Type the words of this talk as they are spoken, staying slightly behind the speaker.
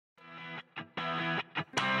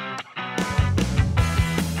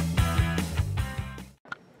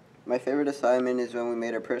My favorite assignment is when we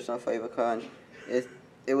made our personal favicon.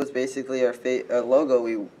 It was basically our logo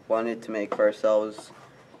we wanted to make for ourselves,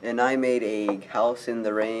 and I made a house in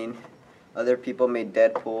the rain. Other people made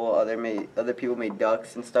Deadpool. Other people made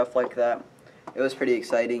ducks and stuff like that. It was pretty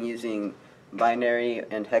exciting using binary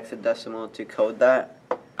and hexadecimal to code that.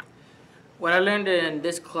 What I learned in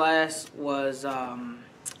this class was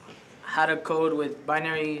how to code with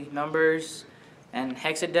binary numbers and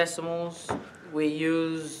hexadecimals. We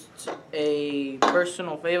used a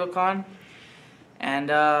personal favicon, and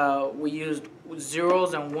we used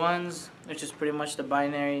zeros and ones, which is pretty much the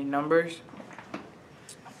binary numbers.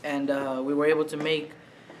 And we were able to make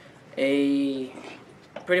pretty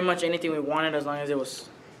much anything we wanted as long as it was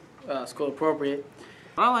school appropriate.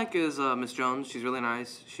 What I like is Miss Jones. She's really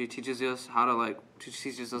nice. She teaches us how to she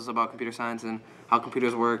teaches us about computer science and how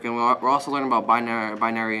computers work, and we're also learning about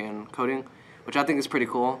binary and coding, which I think is pretty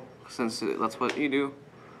cool since that's what you do,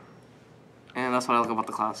 and that's what I like about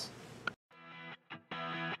the class.